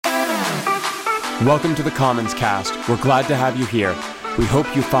Welcome to the Commons Cast. We're glad to have you here. We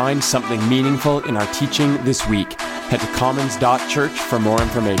hope you find something meaningful in our teaching this week. Head to commons.church for more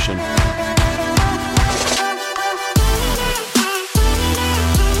information.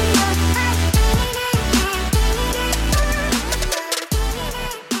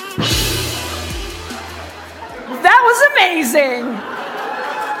 That was amazing.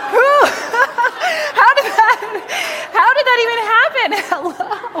 How did that even happen?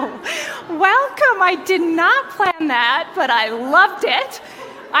 Hello. Welcome. I did not plan that, but I loved it.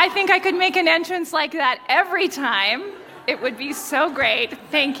 I think I could make an entrance like that every time. It would be so great.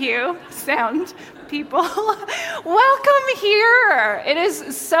 Thank you, sound people. Welcome here. It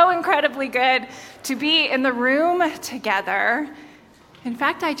is so incredibly good to be in the room together. In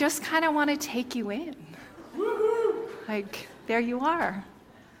fact, I just kind of want to take you in. Like, there you are.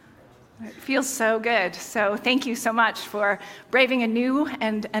 It feels so good. So thank you so much for braving a new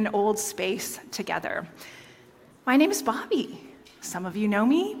and an old space together. My name is Bobby. Some of you know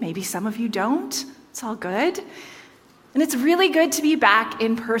me, maybe some of you don't. It's all good. And it's really good to be back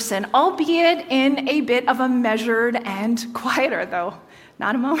in person, albeit in a bit of a measured and quieter, though,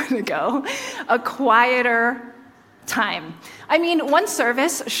 not a moment ago, a quieter time. I mean, one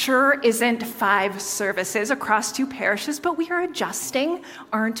service sure isn't 5 services across 2 parishes, but we are adjusting,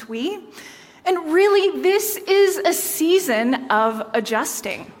 aren't we? And really, this is a season of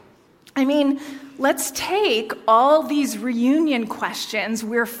adjusting. I mean, let's take all these reunion questions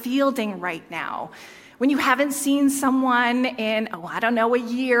we're fielding right now. When you haven't seen someone in, a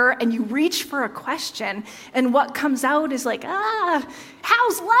year, and you reach for a question, and what comes out is like,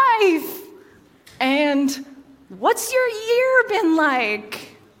 how's life? And what's your year been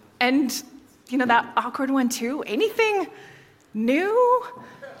like? And, that awkward one too, anything new?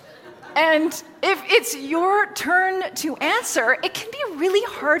 And if it's your turn to answer, it can be really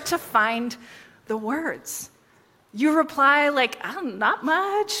hard to find the words. You reply like, not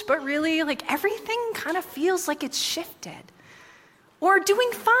much, but really, like, everything kind of feels like it's shifted. Or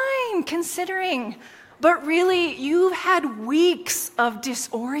doing fine, considering, but really, you've had weeks of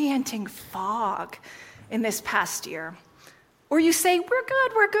disorienting fog in this past year. Or you say,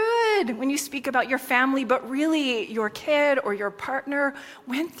 we're good, when you speak about your family, but really your kid or your partner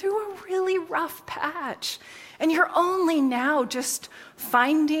went through a really rough patch. And you're only now just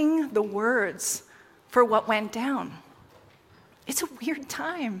finding the words for what went down. It's a weird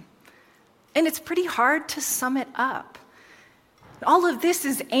time. And it's pretty hard to sum it up. All of this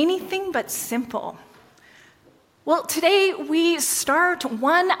is anything but simple. Well, today we start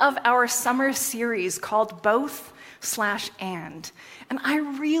one of our summer series called Both/And. And I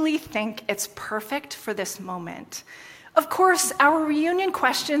really think it's perfect for this moment. Of course, our reunion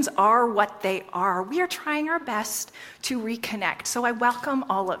questions are what they are. We are trying our best to reconnect, so I welcome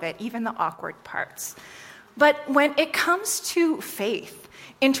all of it, even the awkward parts. But when it comes to faith,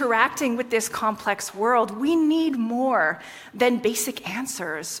 interacting with this complex world, we need more than basic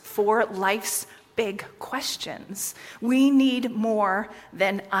answers for life's big questions. We need more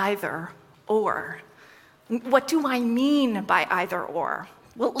than either or. What do I mean by either or?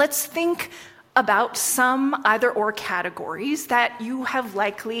 Well, let's think about some either or categories that you have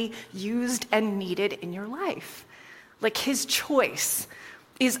likely used and needed in your life. Like, his choice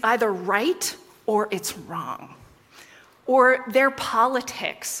is either right or it's wrong. Or their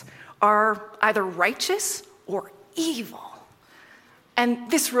politics are either righteous or evil.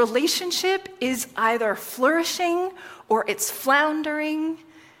 And this relationship is either flourishing or it's floundering.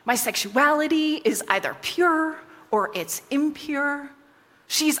 My sexuality is either pure or it's impure.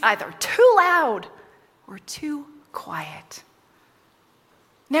 She's either too loud or too quiet.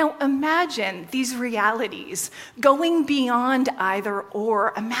 Now imagine these realities going beyond either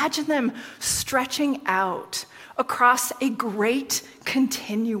or. Imagine them stretching out across a great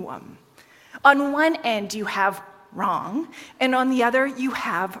continuum. On one end, you have wrong, and on the other, you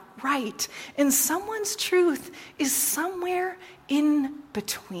have right. And someone's truth is somewhere in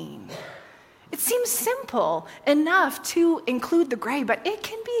between. It seems simple enough to include the gray, but it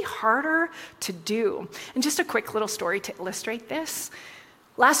can be harder to do. And just a quick little story to illustrate this.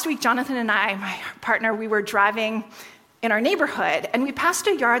 Last week, Jonathan and I, my partner, we were driving in our neighborhood, and we passed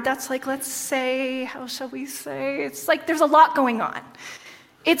a yard that's like, let's say, how shall we say? It's like there's a lot going on.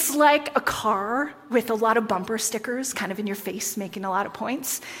 It's like a car with a lot of bumper stickers kind of in your face, making a lot of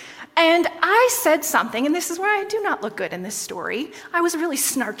points. And I said something, and this is where I do not look good in this story. I was really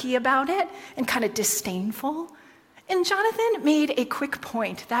snarky about it and kind of disdainful. And Jonathan made a quick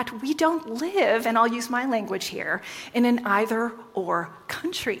point that we don't live, and I'll use my language here, in an either-or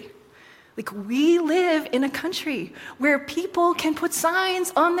country. Like, we live in a country where people can put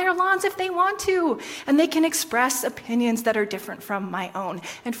signs on their lawns if they want to, and they can express opinions that are different from my own.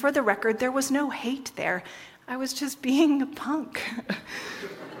 And for the record, there was no hate there. I was just being a punk.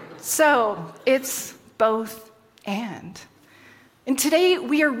 So it's both and. And today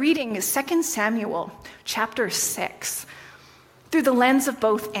we are reading 2 Samuel chapter 6 through the lens of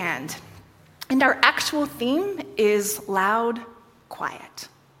both and. And our actual theme is loud, quiet.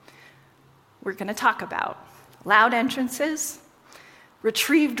 We're going to talk about loud entrances,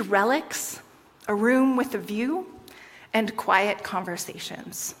 retrieved relics, a room with a view, and quiet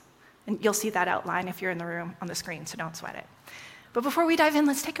conversations. And you'll see that outline if you're in the room on the screen, so don't sweat it. But before we dive in,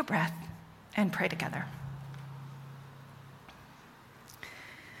 let's take a breath and pray together.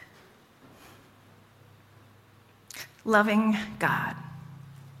 Loving God,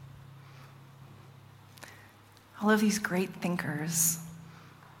 all of these great thinkers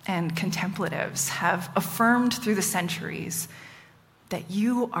and contemplatives have affirmed through the centuries that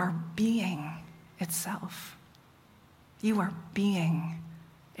you are being itself. You are being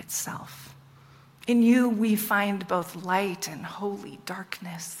itself. In you, we find both light and holy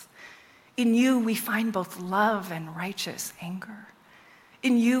darkness. In you, we find both love and righteous anger.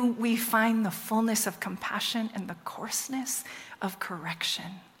 In you, we find the fullness of compassion and the coarseness of correction.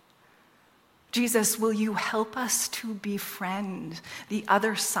 Jesus, will you help us to befriend the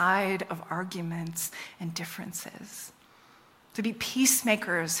other side of arguments and differences, to be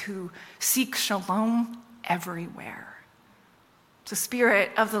peacemakers who seek shalom everywhere? The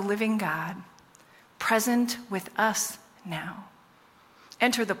Spirit of the living God, present with us now.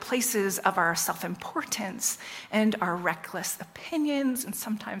 Enter the places of our self-importance and our reckless opinions and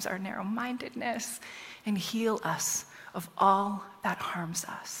sometimes our narrow-mindedness, and heal us of all that harms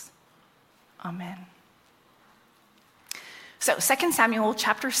us. Amen. So 2 Samuel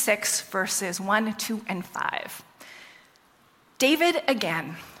chapter 6, verses 1, 2, and 5. David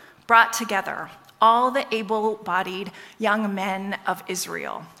again brought together all the able-bodied young men of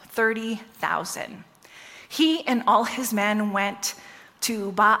Israel, 30,000. He and all his men went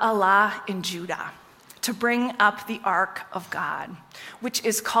to Baalah in Judah to bring up the ark of God, which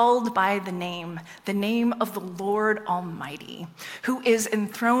is called by the name of the Lord Almighty, who is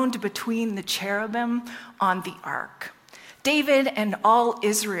enthroned between the cherubim on the ark. David and all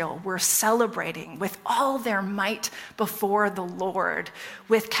Israel were celebrating with all their might before the Lord,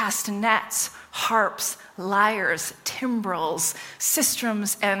 with castanets, harps, lyres, timbrels,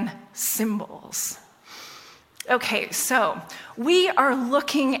 sistrums, and cymbals. Okay, so we are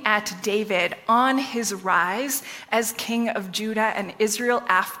looking at David on his rise as king of Judah and Israel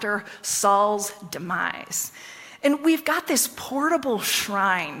after Saul's demise. And we've got this portable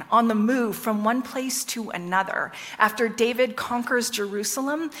shrine on the move from one place to another after David conquers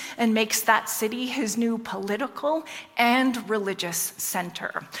Jerusalem and makes that city his new political and religious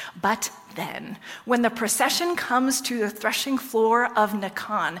center. But then, when the procession comes to the threshing floor of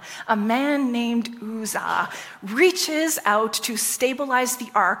Nacon, a man named Uzzah reaches out to stabilize the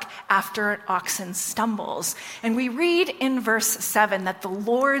ark after an oxen stumbles. And we read in verse 7 that the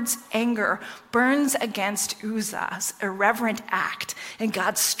Lord's anger burns against Uzzah's irreverent act, and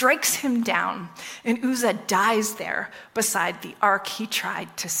God strikes him down, and Uzzah dies there beside the ark he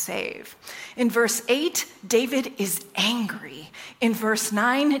tried to save. In verse 8, David is angry. In verse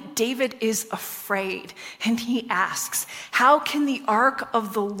 9, David is afraid, and he asks, "How can the ark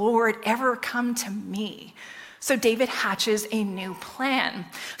of the Lord ever come to me?" So David hatches a new plan.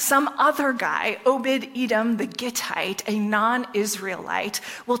 Some other guy, Obed-Edom the Gittite, a non-Israelite,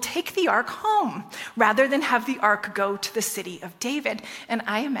 will take the ark home rather than have the ark go to the city of David. And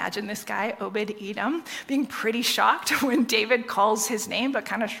I imagine this guy, Obed-Edom, being pretty shocked when David calls his name, but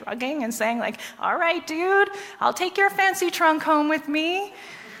kind of shrugging and saying like, "All right, dude, I'll take your fancy trunk home with me."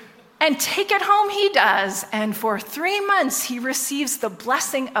 And take it home he does, and for 3 months he receives the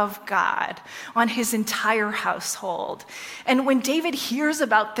blessing of God on his entire household. And when David hears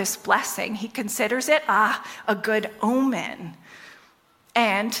about this blessing, he considers it a good omen.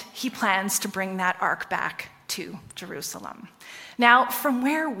 And he plans to bring that ark back to Jerusalem. Now, from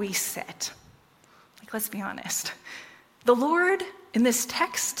where we sit, let's be honest, the Lord in this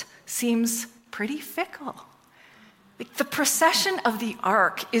text seems pretty fickle. The procession of the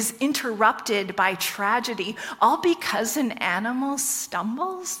ark is interrupted by tragedy, all because an animal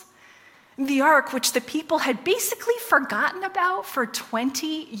stumbles. The ark, which the people had basically forgotten about for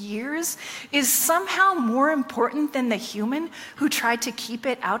 20 years, is somehow more important than the human who tried to keep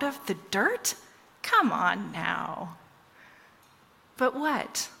it out of the dirt? Come on now. But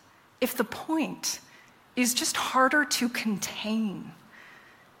what if the point is just harder to contain?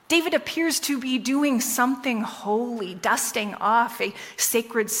 David appears to be doing something holy, dusting off a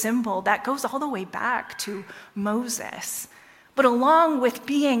sacred symbol that goes all the way back to Moses. But along with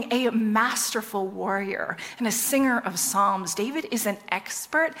being a masterful warrior and a singer of psalms, David is an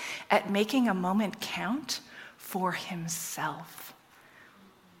expert at making a moment count for himself.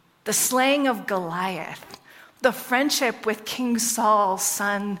 The slaying of Goliath, the friendship with King Saul's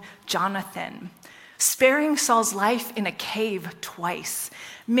son Jonathan, sparing Saul's life in a cave twice,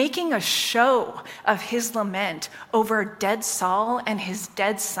 making a show of his lament over dead Saul and his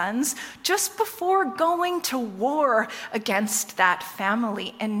dead sons just before going to war against that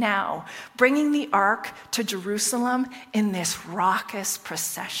family, and now bringing the ark to Jerusalem in this raucous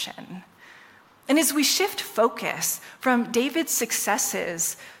procession. And as we shift focus from David's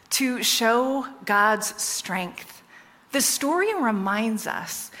successes to show God's strength, the story reminds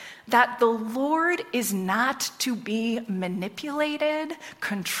us that the Lord is not to be manipulated,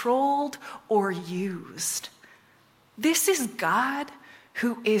 controlled, or used. This is God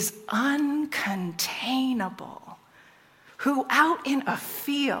who is uncontainable, who out in a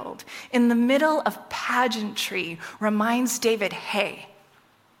field, in the middle of pageantry, reminds David, hey,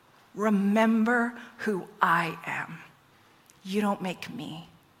 remember who I am. You don't make me,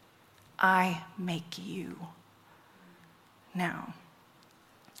 I make you. Now,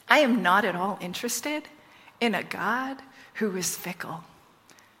 I am not at all interested in a God who is fickle,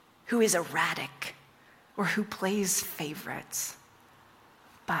 who is erratic, or who plays favorites.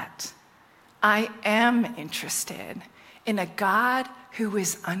 But I am interested in a God who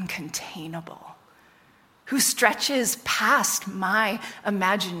is uncontainable, who stretches past my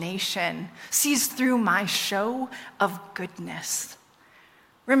imagination, sees through my show of goodness.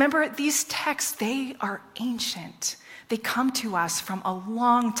 Remember, these texts, they are ancient. They come to us from a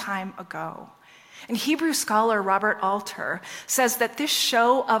long time ago. And Hebrew scholar Robert Alter says that this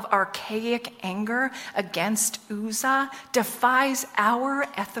show of archaic anger against Uzzah defies our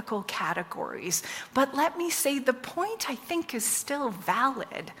ethical categories. But let me say, the point I think is still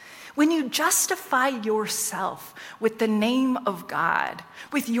valid. When you justify yourself with the name of God,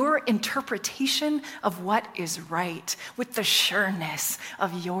 with your interpretation of what is right, with the sureness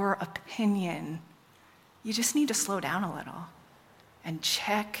of your opinion, you just need to slow down a little and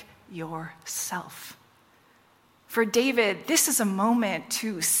check yourself. For David, this is a moment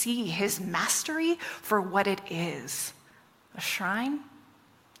to see his mastery for what it is, a shrine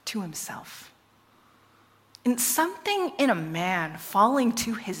to himself. And something in a man falling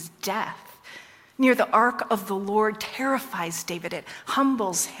to his death near the ark of the Lord terrifies David. It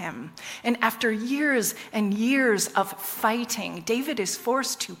humbles him. And after years and years of fighting, David is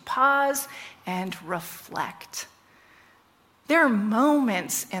forced to pause and reflect. There are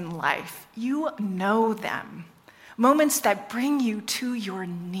moments in life, you know them, moments that bring you to your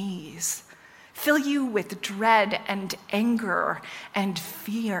knees, fill you with dread and anger and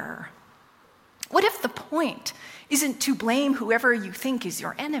fear. What if the point isn't to blame whoever you think is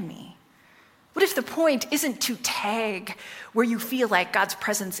your enemy? What if the point isn't to tag where you feel like God's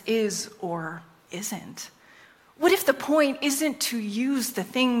presence is or isn't? What if the point isn't to use the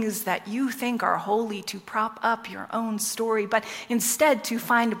things that you think are holy to prop up your own story, but instead to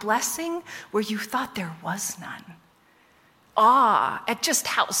find blessing where you thought there was none? Awe at just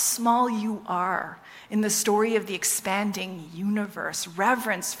how small you are in the story of the expanding universe,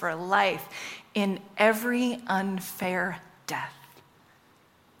 reverence for life in every unfair death.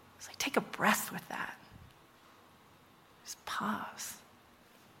 It's like, take a breath with that. Just pause.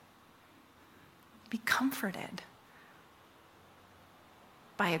 Be comforted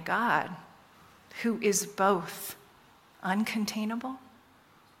by a God who is both uncontainable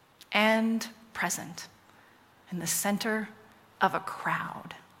and present in the center of a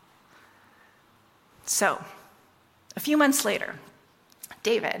crowd. So, a few months later,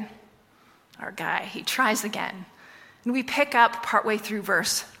 David, our guy, he tries again. And we pick up partway through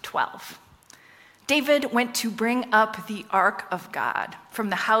verse 12. David went to bring up the ark of God from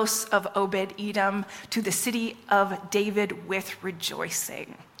the house of Obed-Edom to the city of David with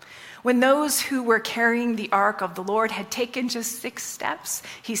rejoicing. When those who were carrying the ark of the Lord had taken just 6 steps,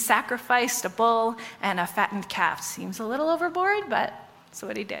 he sacrificed a bull and a fattened calf. Seems a little overboard, but that's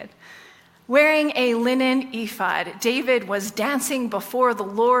what he did. Wearing a linen ephod, David was dancing before the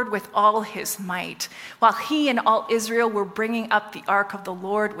Lord with all his might, while he and all Israel were bringing up the ark of the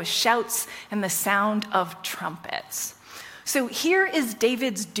Lord with shouts and the sound of trumpets. So here is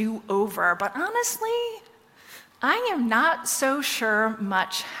David's do-over, but honestly, I am not so sure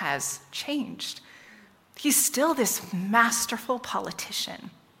much has changed. He's still this masterful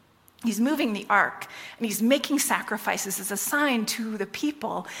politician. He's moving the ark, and he's making sacrifices as a sign to the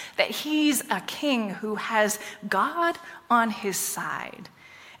people that he's a king who has God on his side.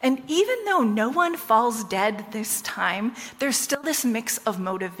 And even though no one falls dead this time, there's still this mix of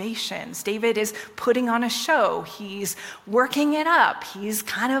motivations. David is putting on a show. He's working it up. He's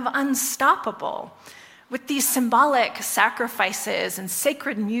kind of unstoppable. With these symbolic sacrifices and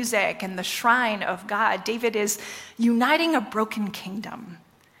sacred music and the shrine of God, David is uniting a broken kingdom.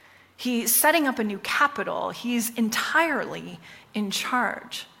 He's setting up a new capital. He's entirely in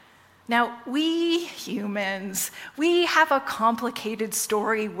charge. Now, we humans, we have a complicated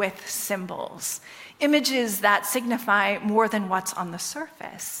story with symbols, images that signify more than what's on the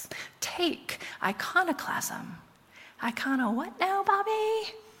surface. Take iconoclasm. What now,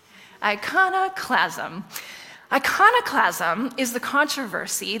 Bobby? Iconoclasm. Iconoclasm is the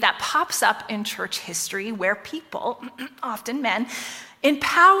controversy that pops up in church history where people, often men, in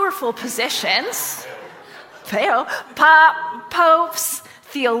powerful positions, popes,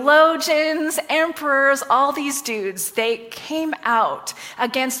 theologians, emperors, all these dudes, they came out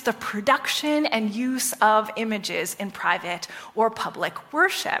against the production and use of images in private or public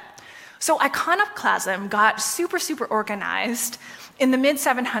worship. So iconoclasm got super organized in the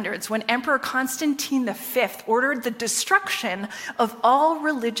mid-700s when Emperor Constantine V ordered the destruction of all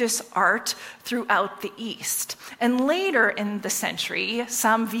religious art throughout the East. And later in the century,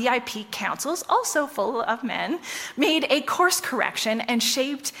 some VIP councils, also full of men, made a course correction and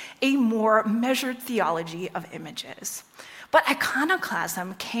shaped a more measured theology of images. But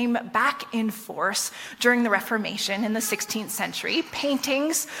iconoclasm came back in force during the Reformation in the 16th century.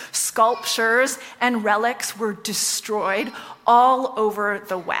 Paintings, sculptures, and relics were destroyed all over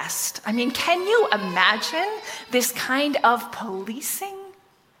the West. I mean, can you imagine this kind of policing?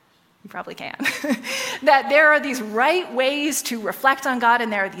 You probably can. That there are these right ways to reflect on God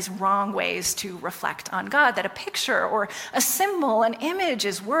and there are these wrong ways to reflect on God, that a picture or a symbol, an image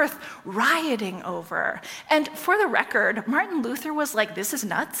is worth rioting over. And for the record, Martin Luther was like, this is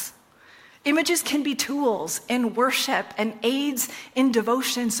nuts. Images can be tools in worship and aids in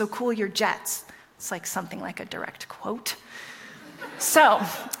devotion, so cool your jets. It's like something like a direct quote. So,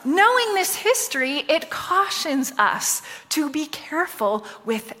 knowing this history, it cautions us to be careful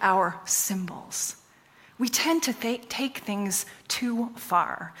with our symbols. We tend to take things too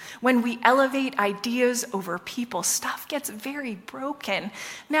far. When we elevate ideas over people, stuff gets very broken.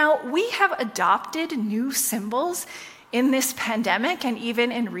 Now, we have adopted new symbols in this pandemic and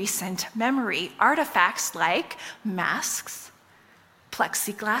even in recent memory. Artifacts like masks,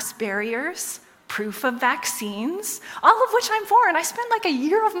 plexiglass barriers, proof of vaccines, all of which I'm for. And I spent like a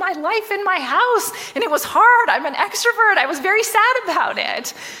year of my life in my house, and it was hard. I'm an extrovert. I was very sad about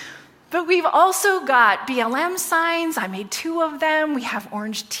it. But we've also got BLM signs. I made 2 of them. We have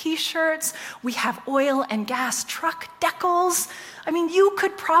orange t-shirts. We have oil and gas truck decals. I mean, you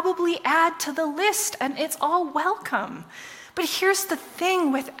could probably add to the list, and it's all welcome. But here's the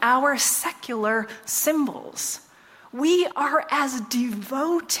thing with our secular symbols. We are as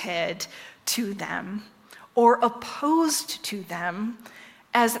devoted to them or opposed to them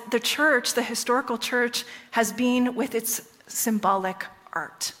as the church, the historical church, has been with its symbolic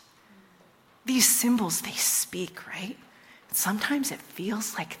art. These symbols, they speak, right? Sometimes it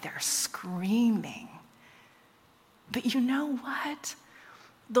feels like they're screaming. But you know what?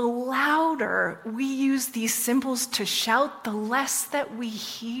 The louder we use these symbols to shout, the less that we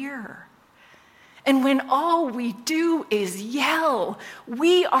hear. And when all we do is yell,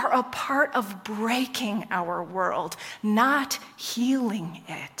 we are a part of breaking our world, not healing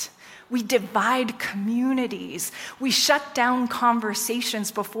it. We divide communities. We shut down conversations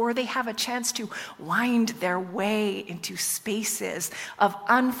before they have a chance to wind their way into spaces of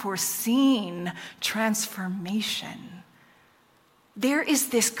unforeseen transformation. There is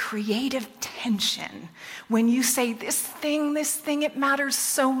this creative tension when you say, this thing, it matters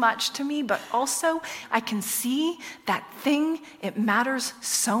so much to me, but also I can see that thing, it matters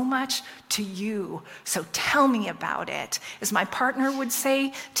so much to you. So tell me about it. As my partner would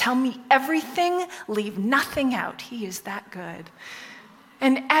say, tell me everything, leave nothing out. He is that good.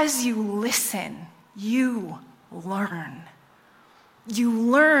 And as you listen, you learn. You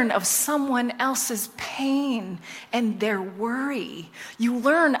learn of someone else's pain and their worry. You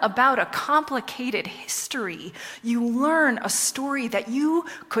learn about a complicated history. You learn a story that you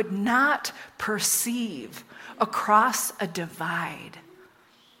could not perceive across a divide.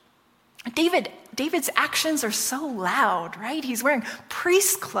 David's actions are so loud, right? He's wearing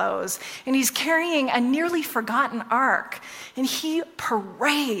priest clothes and he's carrying a nearly forgotten ark and he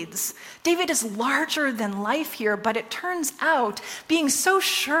parades. David is larger than life here, but it turns out being so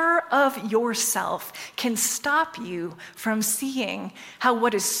sure of yourself can stop you from seeing how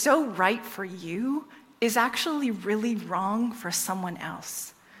what is so right for you is actually really wrong for someone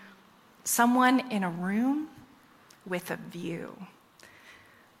else. Someone in a room with a view.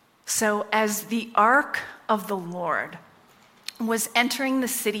 So as the ark of the Lord was entering the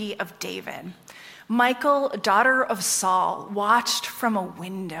city of David, Michal, daughter of Saul, watched from a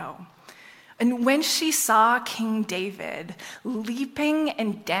window. And when she saw King David leaping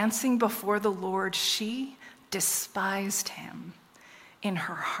and dancing before the Lord, she despised him in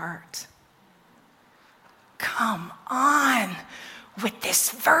her heart. Come on with this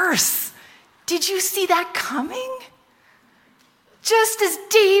verse. Did you see that coming? Just as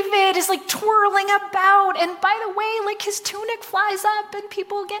David is twirling about, and by the way, his tunic flies up and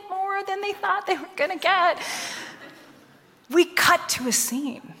people get more than they thought they were gonna get. We cut to a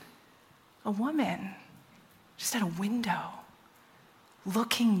scene. A woman just at a window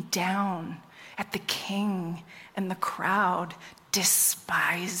looking down at the king and the crowd,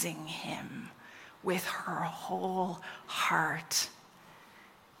 despising him with her whole heart.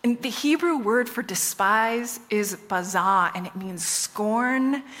 And the Hebrew word for despise is bazah, and it means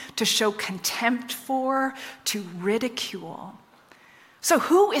scorn, to show contempt for, to ridicule. So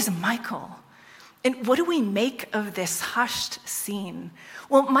who is Michal? And what do we make of this hushed scene?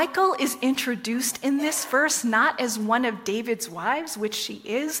 Well, Michal is introduced in this verse not as one of David's wives, which she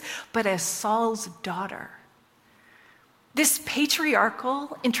is, but as Saul's daughter. This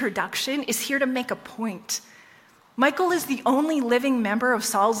patriarchal introduction is here to make a point. Michal is the only living member of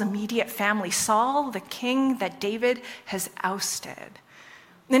Saul's immediate family, Saul, the king that David has ousted.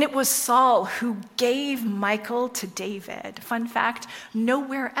 And it was Saul who gave Michal to David. Fun fact,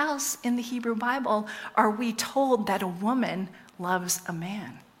 nowhere else in the Hebrew Bible are we told that a woman loves a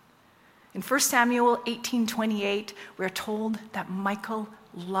man. In 1 Samuel 18:28, we're told that Michal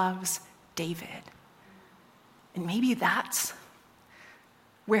loves David. And maybe that's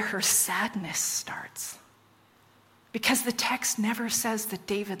where her sadness starts. Because the text never says that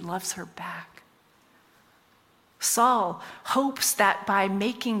David loves her back. Saul hopes that by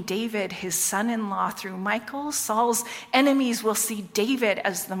making David his son-in-law through Michal, Saul's enemies will see David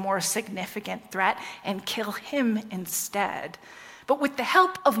as the more significant threat and kill him instead. But with the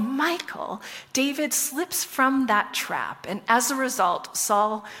help of Michal, David slips from that trap, and as a result,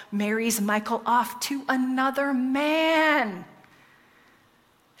 Saul marries Michal off to another man.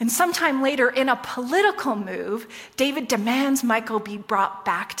 And sometime later, in a political move, David demands Michal be brought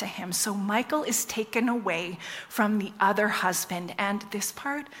back to him. So Michal is taken away from the other husband, and this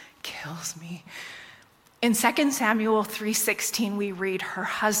part kills me. In 2 Samuel 3:16, we read, her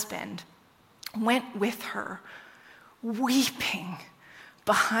husband went with her, weeping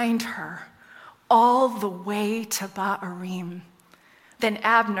behind her all the way to Baarim. Then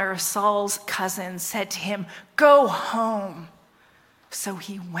Abner, Saul's cousin, said to him, go home. So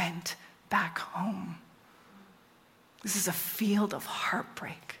he went back home. This is a field of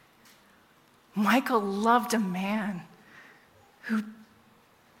heartbreak. Michal loved a man who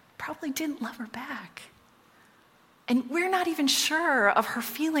probably didn't love her back. And we're not even sure of her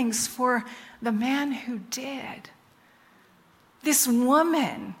feelings for the man who did. This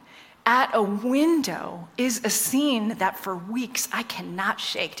woman at a window is a scene that for weeks I cannot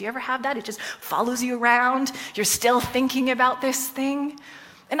shake. Do you ever have that? It just follows you around. You're still thinking about this thing.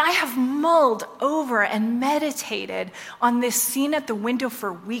 And I have mulled over and meditated on this scene at the window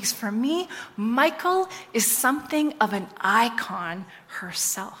for weeks. For me, Michal is something of an icon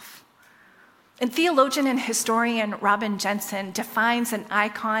herself. And theologian and historian Robin Jensen defines an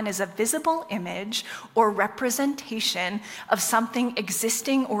icon as a visible image or representation of something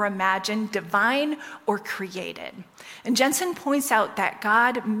existing or imagined, divine or created. And Jensen points out that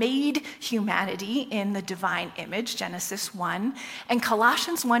God made humanity in the divine image, Genesis 1, and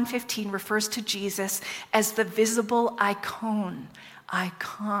Colossians 1:15 refers to Jesus as the visible icon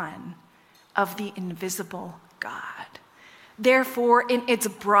of the invisible God. Therefore, in its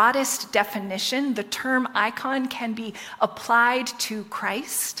broadest definition, the term icon can be applied to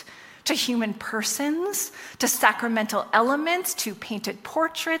Christ, to human persons, to sacramental elements, to painted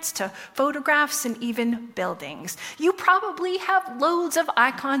portraits, to photographs, and even buildings. You probably have loads of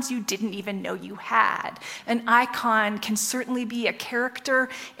icons you didn't even know you had. An icon can certainly be a character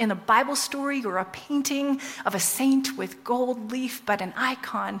in a Bible story or a painting of a saint with gold leaf, but an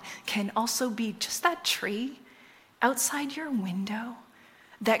icon can also be just that tree outside your window,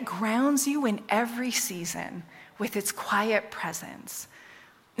 that grounds you in every season with its quiet presence.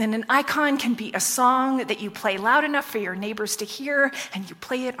 And an icon can be a song that you play loud enough for your neighbors to hear, and you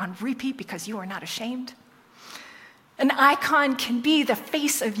play it on repeat because you are not ashamed. An icon can be the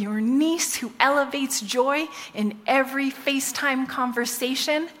face of your niece who elevates joy in every FaceTime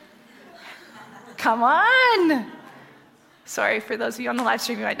conversation. Come on. Sorry, for those of you on the live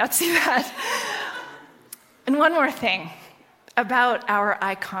stream, you might not see that. And one more thing about our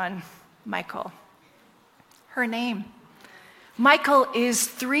icon, Michal. Her name. Michal is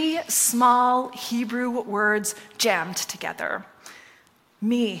 3 small Hebrew words jammed together.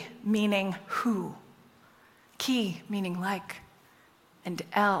 Me, meaning who. Ki, meaning like. And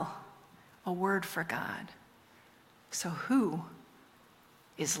El, a word for God. So who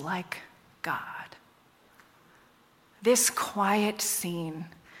is like God? This quiet scene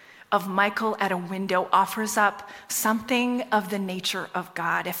of Michal at a window offers up something of the nature of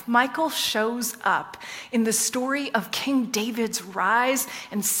God. If Michal shows up in the story of King David's rise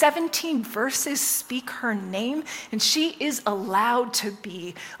and 17 verses speak her name, and she is allowed to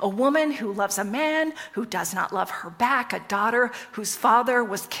be a woman who loves a man who does not love her back, a daughter whose father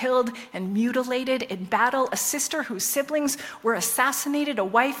was killed and mutilated in battle, a sister whose siblings were assassinated, a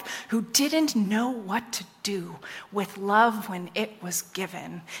wife who didn't know what to do with love when it was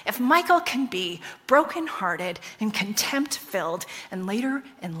given. If Michal can be brokenhearted and contempt-filled and later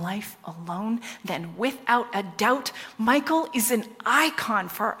in life alone, then without a doubt, Michal is an icon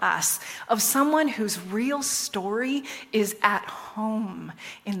for us of someone whose real story is at home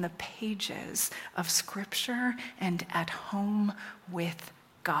in the pages of Scripture and at home with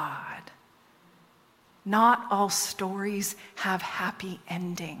God. Not all stories have happy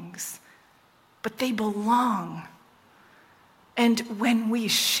endings, but they belong. And when we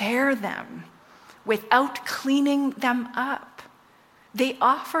share them without cleaning them up, they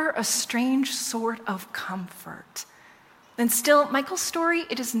offer a strange sort of comfort. And still, Michal's story,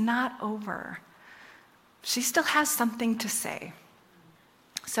 it is not over. She still has something to say.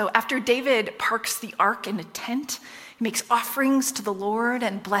 So after David parks the ark in a tent, he makes offerings to the Lord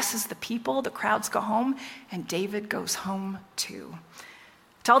and blesses the people, the crowds go home, and David goes home too.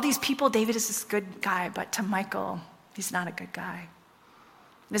 To all these people, David is this good guy, but to Michal, he's not a good guy.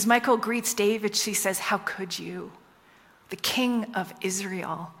 And as Michal greets David, she says, "How could you, the king of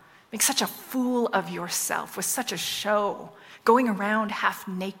Israel, make such a fool of yourself with such a show, going around half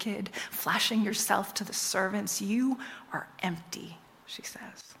naked, flashing yourself to the servants? You are empty," she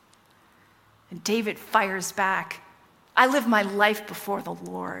says. And David fires back, "I live my life before the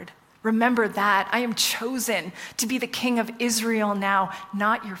Lord. Remember that. I am chosen to be the king of Israel now,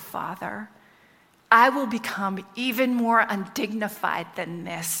 not your father. I will become even more undignified than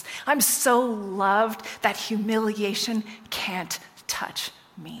this. I'm so loved that humiliation can't touch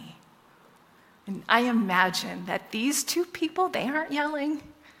me." And I imagine that these two people, they aren't yelling.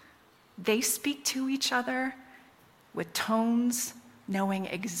 They speak to each other with tones, knowing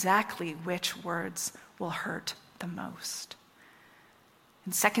exactly which words will hurt the most.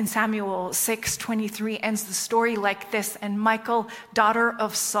 And 2 Samuel 6:23 ends the story like this: "And Michal, daughter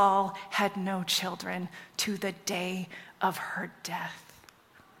of Saul, had no children to the day of her death."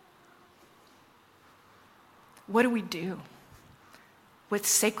 What do we do with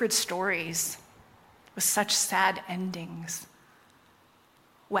sacred stories with such sad endings?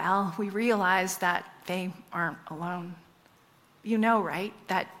 Well, we realize that they aren't alone. You know, right,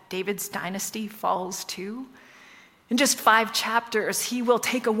 that David's dynasty falls too. In just 5 chapters, he will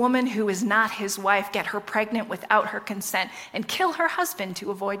take a woman who is not his wife, get her pregnant without her consent, and kill her husband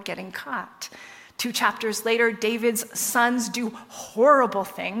to avoid getting caught. 2 chapters later, David's sons do horrible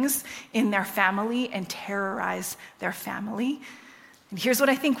things in their family and terrorize their family. And here's what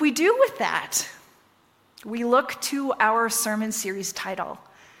I think we do with that. We look to our sermon series title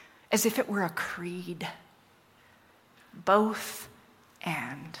as if it were a creed. Both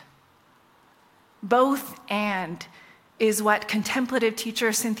and. Both and is what contemplative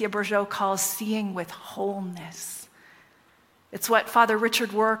teacher Cynthia Bourgeault calls seeing with wholeness. It's what Father Richard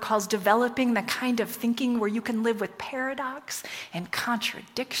Rohr calls developing the kind of thinking where you can live with paradox and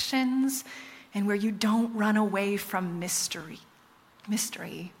contradictions and where you don't run away from mystery.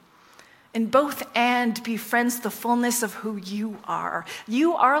 And both and befriends the fullness of who you are.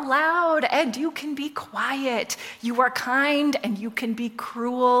 You are loud and you can be quiet. You are kind and you can be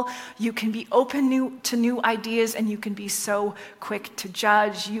cruel. You can be open to new ideas and you can be so quick to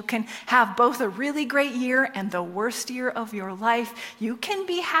judge. You can have both a really great year and the worst year of your life. You can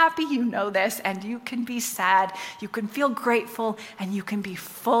be happy, you know this, and you can be sad. You can feel grateful and you can be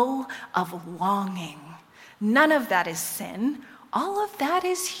full of longing. None of that is sin. All of that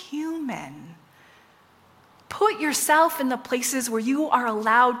is human. Put yourself in the places where you are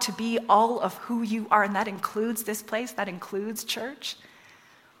allowed to be all of who you are, and that includes this place, that includes church.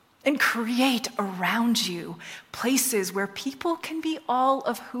 And create around you places where people can be all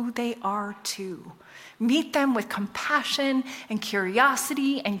of who they are too. Meet them with compassion and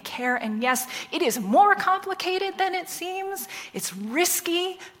curiosity and care. And yes, it is more complicated than it seems. It's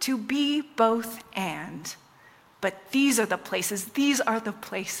risky to be both and. But these are the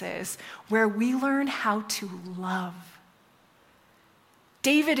places where we learn how to love.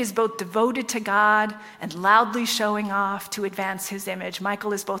 David is both devoted to God and loudly showing off to advance his image.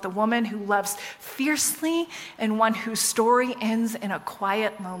 Michal is both a woman who loves fiercely and one whose story ends in a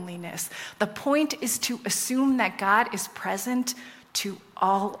quiet loneliness. The point is to assume that God is present to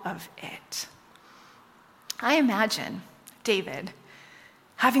all of it. I imagine David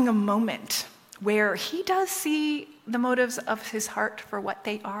having a moment where he does see the motives of his heart for what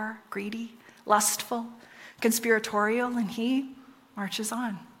they are: greedy, lustful, conspiratorial, and he marches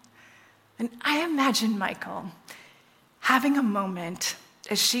on. And I imagine Michal having a moment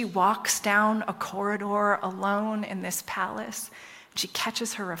as she walks down a corridor alone in this palace. She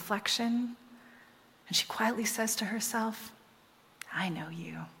catches her reflection and she quietly says to herself, I know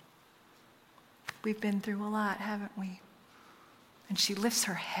you. We've been through a lot, haven't we? And she lifts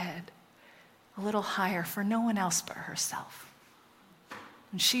her head a little higher for no one else but herself.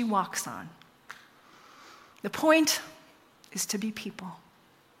 And she walks on. The point is to be people.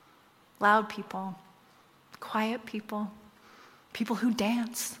 Loud people, quiet people, people who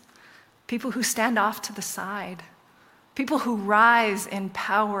dance, people who stand off to the side, people who rise in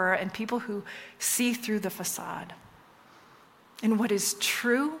power, and people who see through the facade. And what is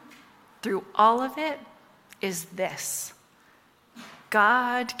true through all of it is this: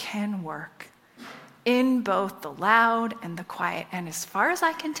 God can work in both the loud and the quiet. And as far as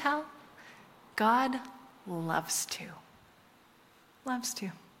I can tell, God loves to. Loves to.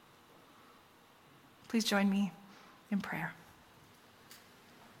 Please join me in prayer.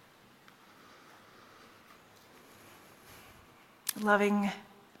 Loving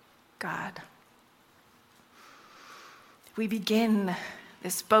God, we begin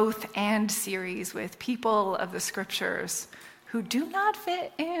this both and series with people of the scriptures who do not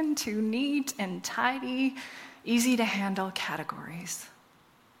fit into neat and tidy, easy to handle categories.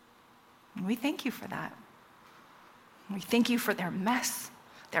 And we thank you for that. We thank you for their mess,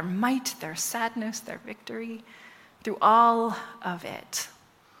 their might, their sadness, their victory. Through all of it,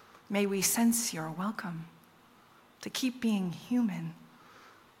 may we sense your welcome to keep being human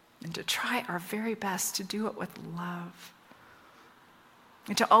and to try our very best to do it with love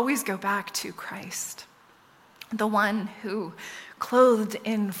and to always go back to Christ, the one who, clothed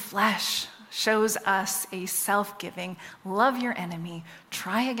in flesh, shows us a self-giving, love your enemy,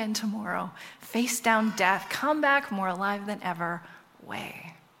 try again tomorrow, face down death, come back more alive than ever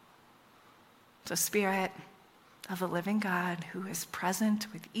way. So, Spirit of the living God who is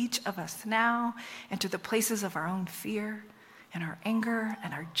present with each of us now, enter the places of our own fear and our anger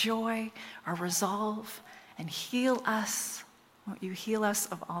and our joy, our resolve, and heal us. Won't you heal us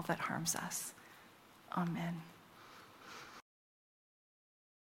of all that harms us? Amen.